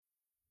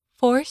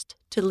Forced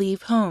to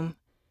leave home.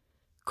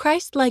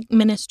 Christ-like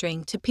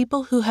ministering to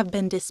people who have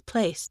been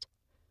displaced.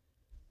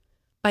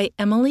 By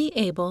Emily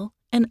Abel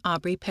and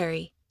Aubrey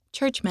Perry,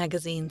 Church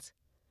Magazines.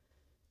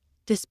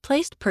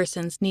 Displaced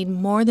persons need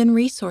more than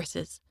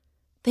resources.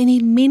 They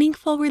need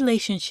meaningful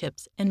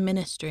relationships and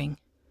ministering.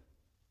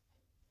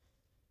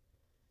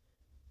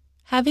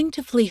 Having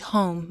to flee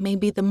home may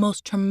be the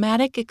most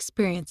traumatic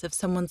experience of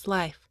someone's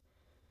life.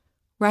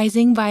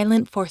 Rising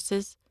violent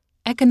forces,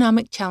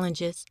 economic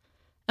challenges,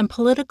 and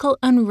political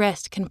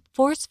unrest can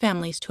force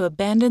families to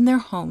abandon their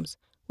homes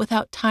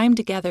without time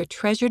to gather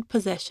treasured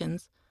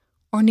possessions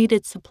or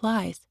needed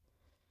supplies.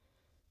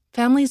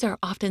 Families are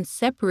often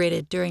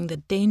separated during the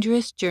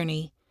dangerous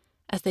journey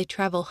as they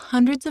travel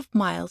hundreds of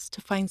miles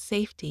to find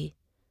safety.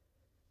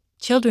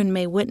 Children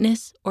may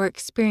witness or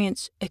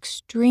experience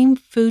extreme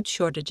food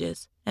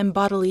shortages and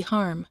bodily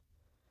harm.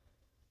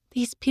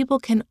 These people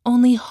can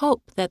only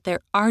hope that their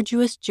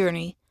arduous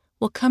journey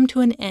will come to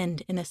an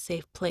end in a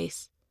safe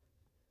place.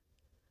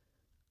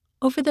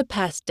 Over the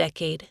past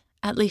decade,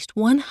 at least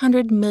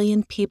 100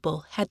 million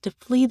people had to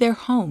flee their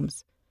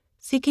homes,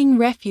 seeking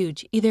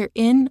refuge either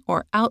in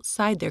or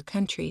outside their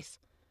countries.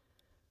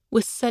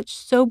 With such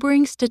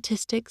sobering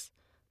statistics,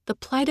 the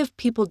plight of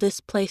people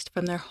displaced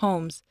from their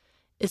homes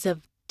is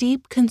of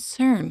deep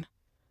concern.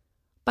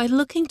 By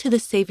looking to the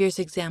Savior's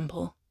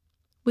example,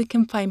 we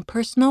can find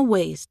personal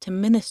ways to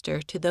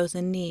minister to those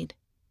in need.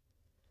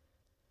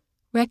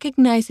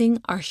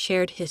 Recognizing our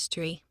shared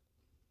history.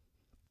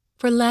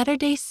 For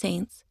Latter-day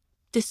Saints,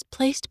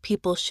 displaced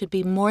people should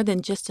be more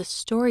than just a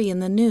story in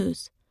the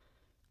news.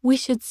 We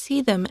should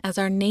see them as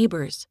our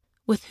neighbors,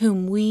 with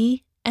whom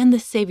we and the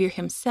Savior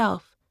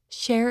himself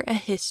share a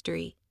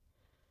history.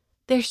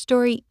 Their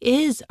story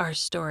is our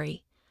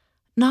story.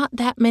 Not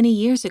that many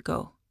years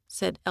ago,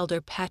 said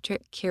Elder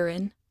Patrick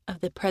Kieran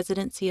of the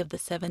Presidency of the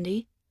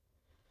 70.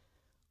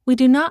 We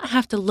do not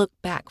have to look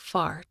back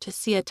far to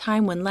see a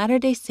time when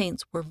Latter-day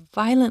Saints were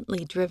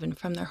violently driven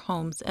from their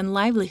homes and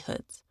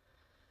livelihoods.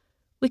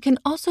 We can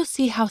also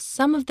see how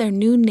some of their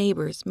new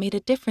neighbors made a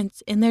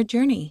difference in their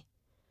journey.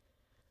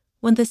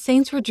 When the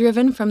Saints were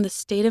driven from the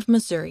state of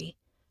Missouri,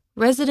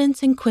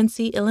 residents in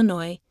Quincy,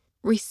 Illinois,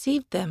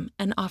 received them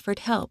and offered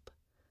help.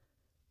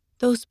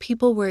 Those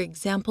people were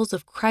examples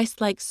of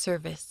Christ-like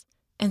service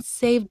and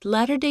saved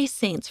Latter-day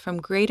Saints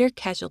from greater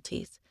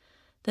casualties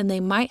than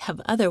they might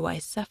have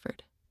otherwise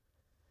suffered.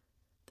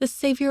 The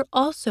Savior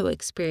also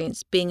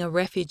experienced being a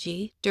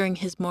refugee during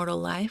his mortal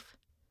life.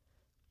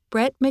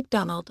 Brett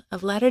McDonald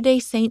of Latter-day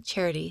Saint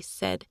Charities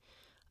said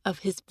of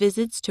his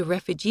visits to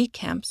refugee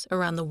camps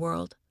around the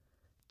world,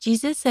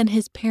 Jesus and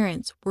his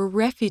parents were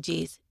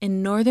refugees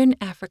in northern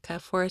Africa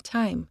for a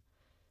time.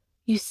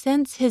 You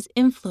sense his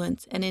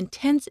influence and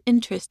intense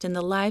interest in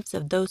the lives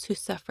of those who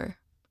suffer.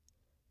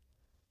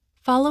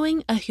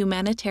 Following a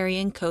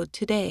humanitarian code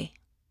today.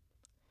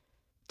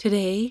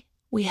 Today,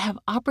 we have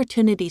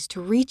opportunities to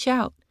reach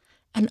out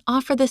and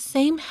offer the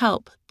same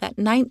help that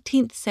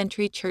 19th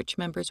century church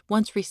members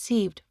once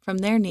received from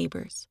their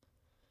neighbors.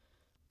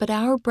 But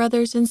our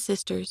brothers and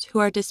sisters who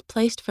are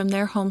displaced from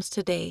their homes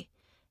today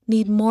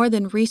need more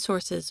than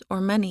resources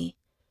or money.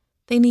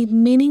 They need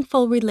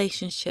meaningful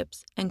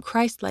relationships and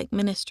Christ-like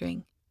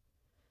ministering.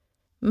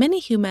 Many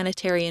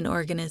humanitarian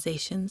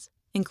organizations,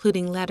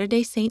 including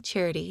Latter-day Saint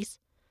Charities,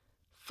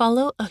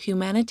 follow a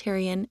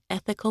humanitarian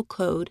ethical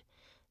code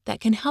that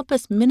can help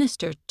us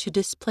minister to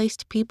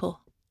displaced people.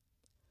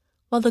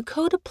 While the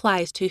code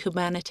applies to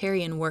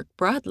humanitarian work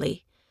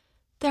broadly,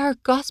 there are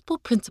gospel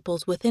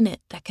principles within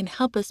it that can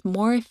help us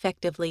more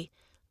effectively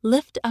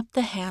lift up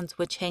the hands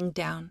which hang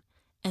down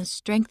and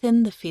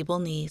strengthen the feeble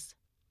knees.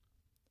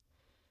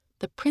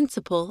 The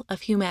principle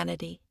of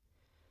humanity.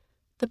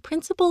 The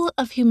principle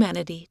of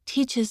humanity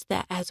teaches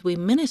that as we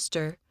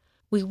minister,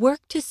 we work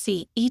to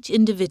see each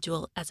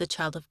individual as a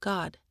child of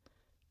God.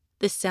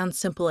 This sounds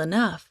simple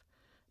enough,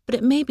 but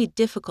it may be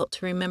difficult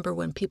to remember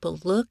when people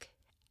look,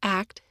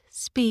 act,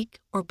 speak,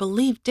 or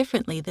believe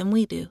differently than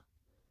we do.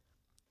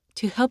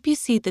 To help you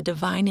see the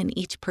divine in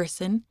each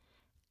person,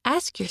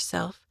 ask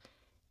yourself,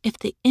 if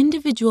the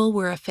individual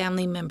were a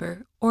family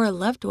member or a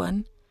loved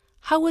one,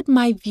 how would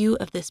my view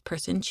of this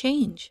person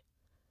change?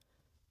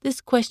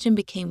 This question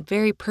became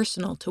very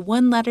personal to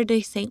one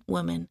Latter-day Saint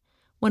woman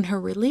when her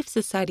Relief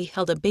Society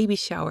held a baby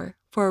shower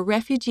for a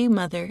refugee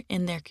mother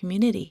in their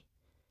community.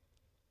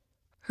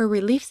 Her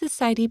Relief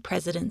Society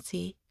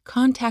presidency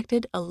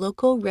contacted a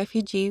local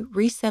refugee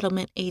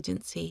resettlement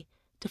agency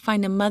to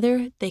find a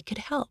mother they could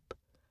help.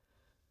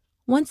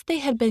 Once they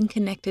had been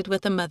connected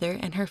with the mother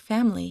and her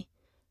family,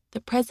 the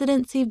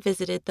presidency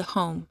visited the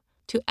home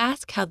to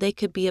ask how they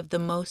could be of the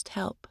most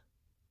help.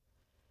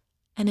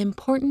 An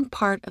important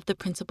part of the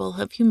principle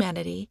of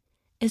humanity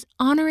is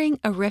honoring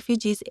a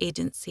refugee's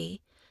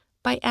agency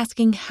by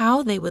asking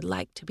how they would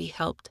like to be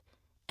helped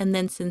and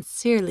then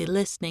sincerely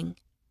listening.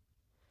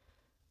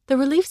 The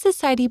Relief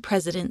Society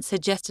president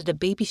suggested a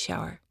baby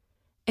shower,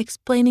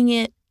 explaining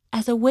it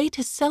as a way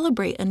to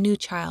celebrate a new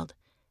child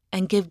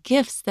and give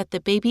gifts that the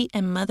baby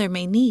and mother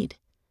may need.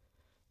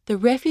 The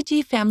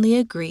refugee family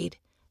agreed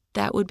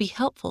that would be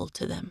helpful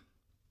to them.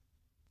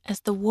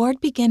 As the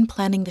ward began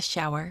planning the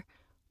shower,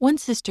 one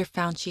sister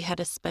found she had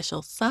a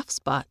special soft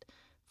spot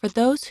for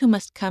those who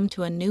must come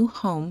to a new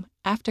home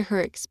after her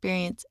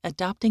experience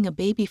adopting a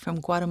baby from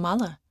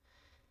Guatemala.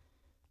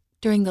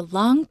 During the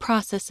long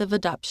process of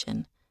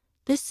adoption,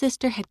 this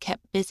sister had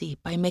kept busy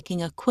by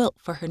making a quilt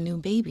for her new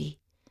baby.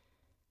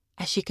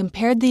 As she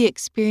compared the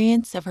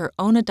experience of her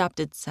own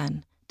adopted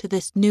son to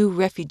this new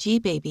refugee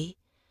baby,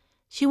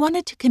 she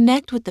wanted to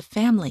connect with the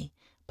family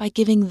by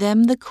giving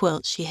them the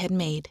quilt she had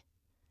made.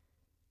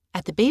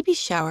 At the baby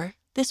shower,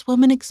 this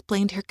woman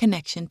explained her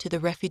connection to the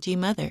refugee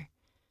mother,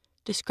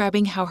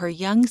 describing how her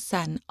young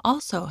son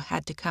also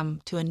had to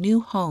come to a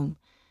new home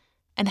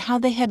and how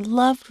they had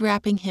loved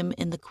wrapping him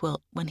in the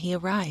quilt when he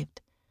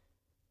arrived.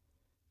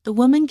 The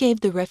woman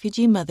gave the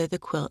refugee mother the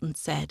quilt and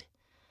said,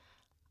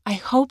 "I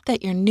hope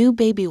that your new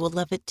baby will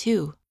love it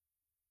too."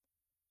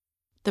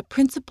 The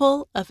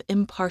principle of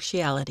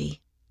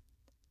impartiality.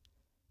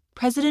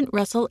 President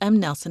Russell M.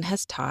 Nelson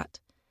has taught,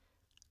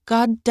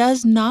 God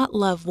does not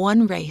love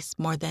one race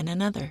more than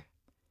another.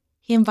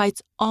 He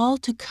invites all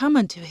to come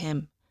unto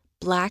him,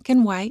 black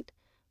and white,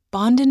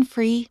 bond and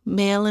free,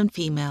 male and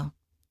female.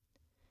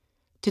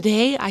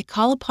 Today, I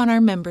call upon our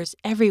members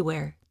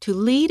everywhere to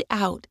lead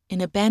out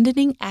in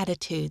abandoning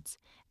attitudes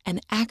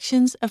and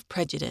actions of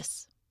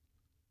prejudice.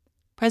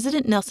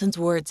 President Nelson's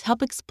words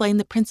help explain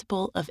the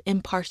principle of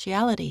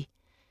impartiality.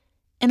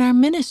 In our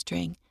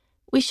ministering,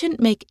 we shouldn't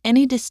make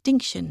any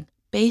distinction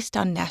based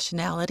on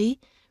nationality,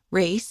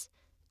 race,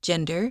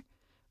 gender,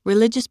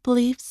 religious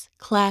beliefs,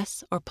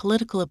 class, or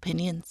political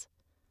opinions.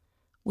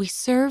 We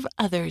serve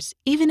others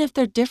even if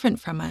they're different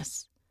from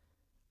us.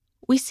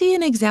 We see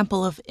an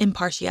example of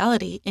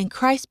impartiality in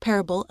Christ's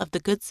parable of the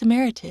Good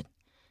Samaritan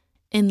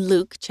in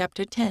Luke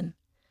chapter 10.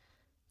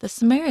 The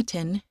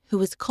Samaritan, who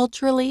was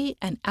culturally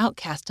an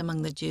outcast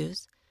among the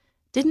Jews,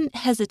 didn't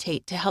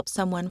hesitate to help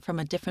someone from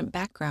a different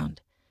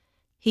background.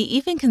 He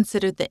even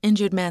considered the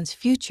injured man's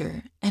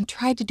future and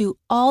tried to do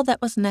all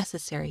that was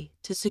necessary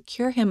to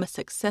secure him a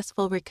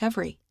successful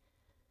recovery.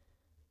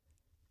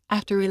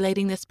 After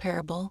relating this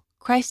parable,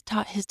 Christ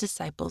taught his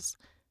disciples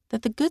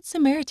that the Good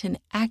Samaritan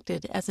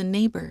acted as a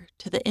neighbor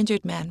to the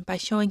injured man by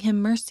showing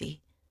him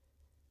mercy.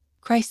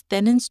 Christ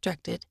then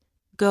instructed,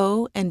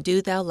 "Go and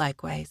do thou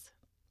likewise."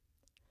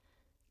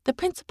 The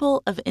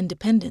principle of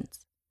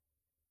independence.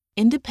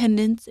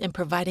 Independence in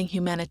providing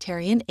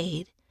humanitarian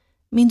aid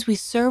means we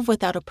serve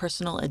without a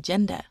personal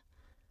agenda.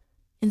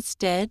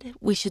 Instead,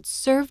 we should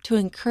serve to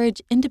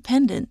encourage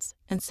independence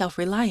and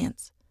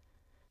self-reliance.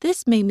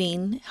 This may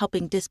mean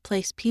helping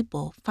displaced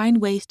people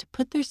find ways to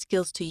put their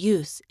skills to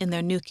use in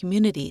their new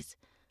communities,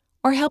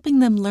 or helping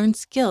them learn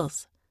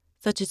skills,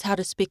 such as how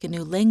to speak a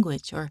new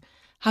language or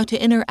how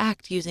to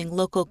interact using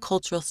local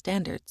cultural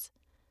standards.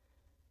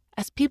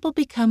 As people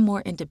become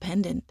more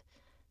independent,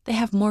 they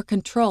have more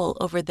control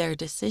over their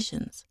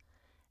decisions,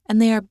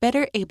 and they are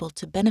better able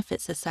to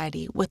benefit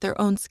society with their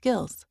own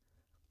skills.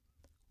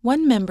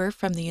 One member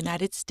from the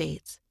United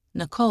States,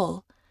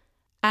 Nicole,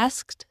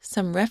 asked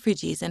some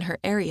refugees in her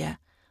area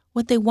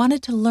what they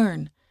wanted to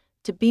learn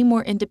to be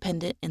more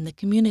independent in the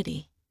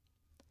community.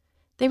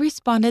 They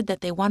responded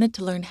that they wanted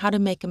to learn how to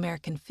make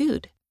American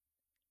food.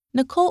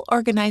 Nicole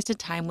organized a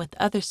time with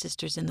other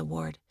sisters in the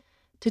ward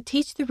to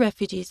teach the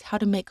refugees how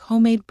to make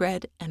homemade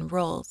bread and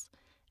rolls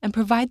and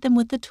provide them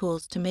with the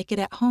tools to make it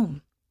at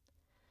home.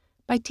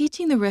 By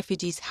teaching the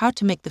refugees how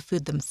to make the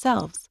food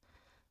themselves,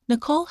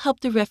 Nicole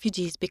helped the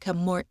refugees become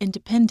more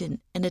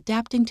independent in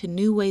adapting to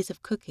new ways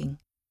of cooking.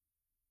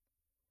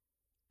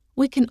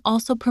 We can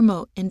also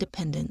promote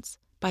independence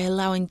by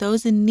allowing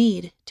those in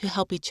need to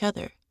help each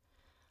other.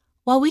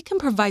 While we can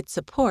provide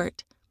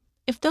support,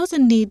 if those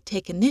in need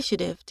take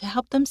initiative to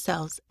help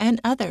themselves and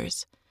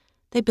others,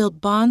 they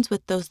build bonds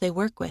with those they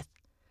work with.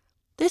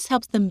 This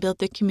helps them build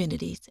their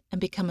communities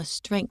and become a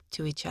strength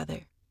to each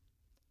other.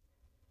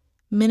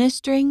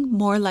 Ministering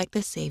more like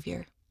the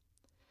Savior.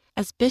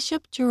 As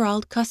Bishop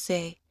Gerald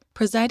Caussé,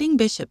 presiding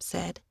bishop,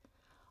 said,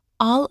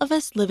 "All of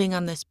us living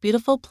on this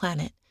beautiful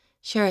planet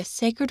share a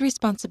sacred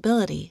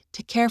responsibility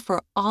to care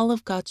for all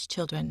of God's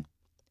children,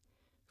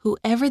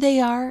 whoever they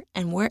are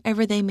and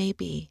wherever they may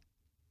be."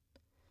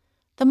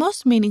 The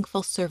most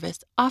meaningful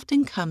service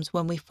often comes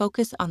when we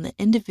focus on the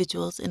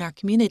individuals in our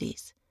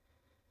communities.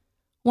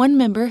 One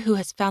member who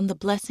has found the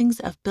blessings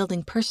of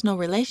building personal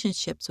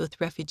relationships with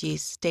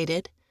refugees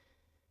stated,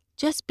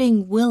 "Just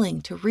being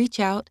willing to reach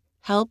out,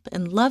 help,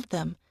 and love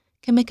them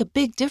can make a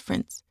big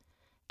difference.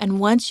 And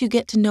once you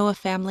get to know a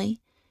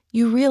family,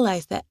 you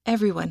realize that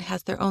everyone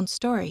has their own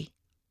story."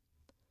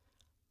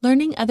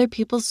 Learning other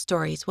people's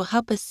stories will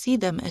help us see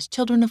them as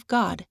children of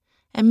God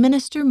and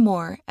minister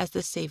more as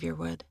the Savior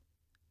would.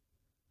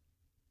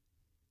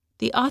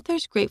 The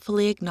authors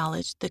gratefully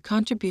acknowledged the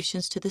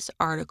contributions to this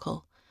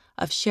article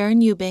of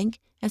Sharon Eubank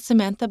and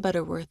Samantha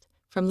Butterworth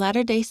from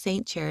Latter-day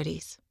Saint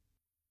Charities.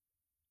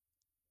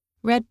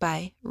 Read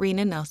by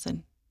Rena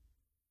Nelson.